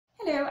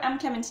Hello, I'm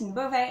Clémentine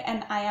Beauvais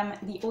and I am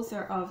the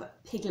author of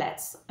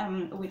Piglettes,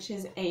 which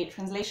is a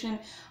translation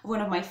of one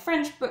of my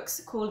French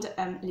books called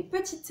Les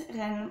Petites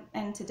Reines,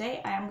 and today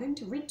I am going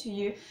to read to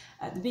you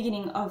the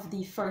beginning of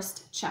the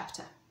first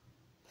chapter.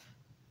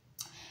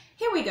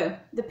 Here we go.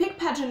 The pig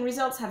pageant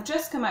results have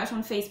just come out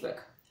on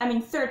Facebook. I'm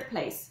in third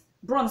place,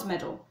 bronze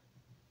medal.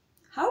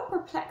 How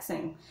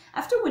perplexing.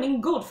 After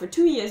winning gold for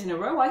 2 years in a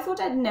row, I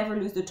thought I'd never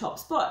lose the top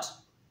spot.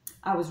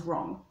 I was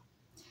wrong.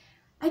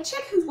 I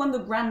check who's won the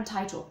grand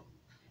title.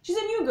 She's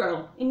a new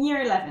girl in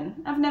year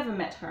 11. I've never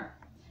met her.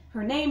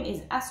 Her name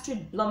is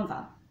Astrid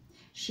Blomva.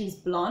 She's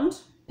blonde,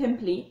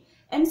 pimply,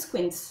 and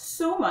squints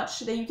so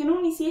much that you can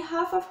only see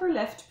half of her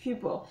left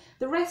pupil.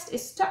 The rest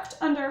is tucked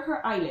under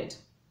her eyelid.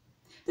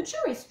 The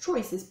jury's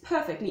choice is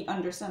perfectly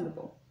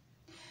understandable.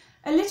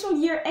 A little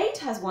year 8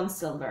 has won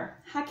silver,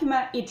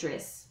 Hakima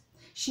Idris.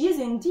 She is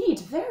indeed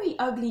very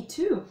ugly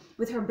too,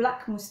 with her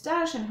black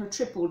moustache and her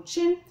triple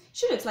chin.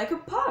 She looks like a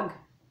pug.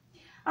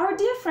 Our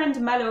dear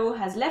friend Malo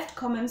has left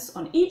comments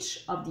on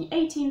each of the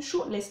 18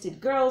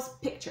 shortlisted girls'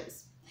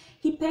 pictures.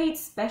 He paid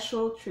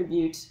special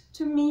tribute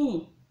to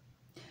me.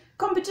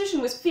 Competition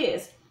was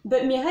fierce,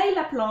 but Mireille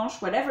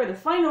Laplanche, whatever the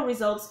final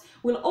results,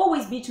 will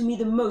always be to me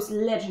the most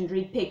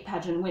legendary pig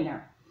pageant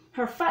winner.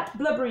 Her fat,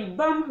 blubbery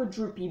bum, her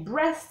droopy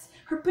breasts,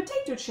 her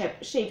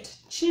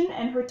potato-shaped chin,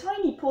 and her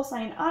tiny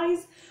porcine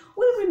eyes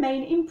will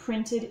remain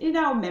imprinted in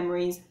our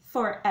memories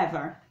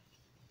forever.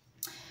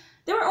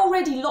 There were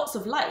already lots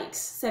of likes,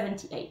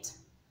 78.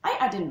 I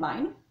added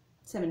mine,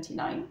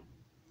 79.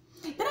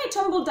 Then I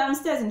tumbled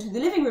downstairs into the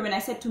living room and I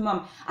said to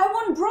Mum, I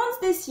won bronze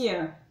this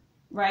year,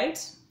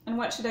 right? And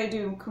what should I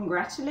do,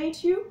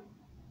 congratulate you?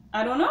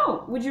 I don't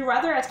know. Would you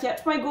rather I'd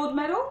kept my gold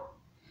medal?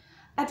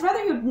 I'd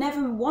rather you'd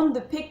never won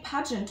the pig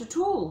pageant at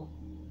all.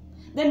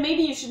 Then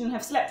maybe you shouldn't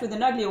have slept with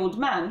an ugly old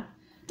man.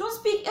 Don't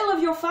speak ill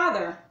of your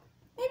father.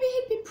 Maybe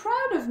he'd be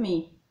proud of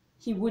me.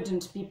 He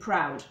wouldn't be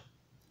proud.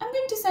 I'm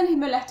going to send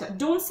him a letter.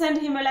 Don't send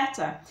him a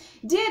letter.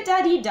 Dear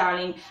Daddy,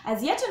 darling,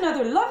 as yet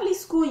another lovely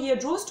school year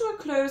draws to a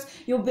close,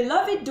 your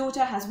beloved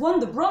daughter has won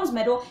the bronze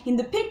medal in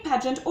the pig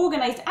pageant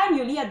organized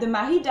annually at the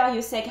Marie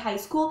Darrieussecq High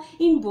School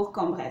in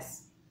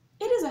Bourg-en-Bresse.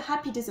 It is a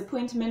happy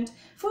disappointment,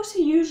 for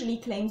she usually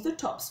claims the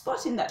top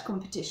spot in that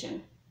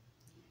competition.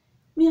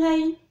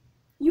 Mireille,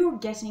 you're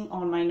getting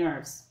on my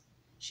nerves.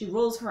 She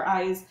rolls her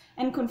eyes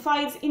and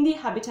confides in the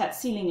Habitat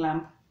ceiling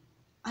lamp.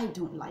 I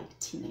don't like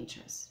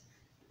teenagers.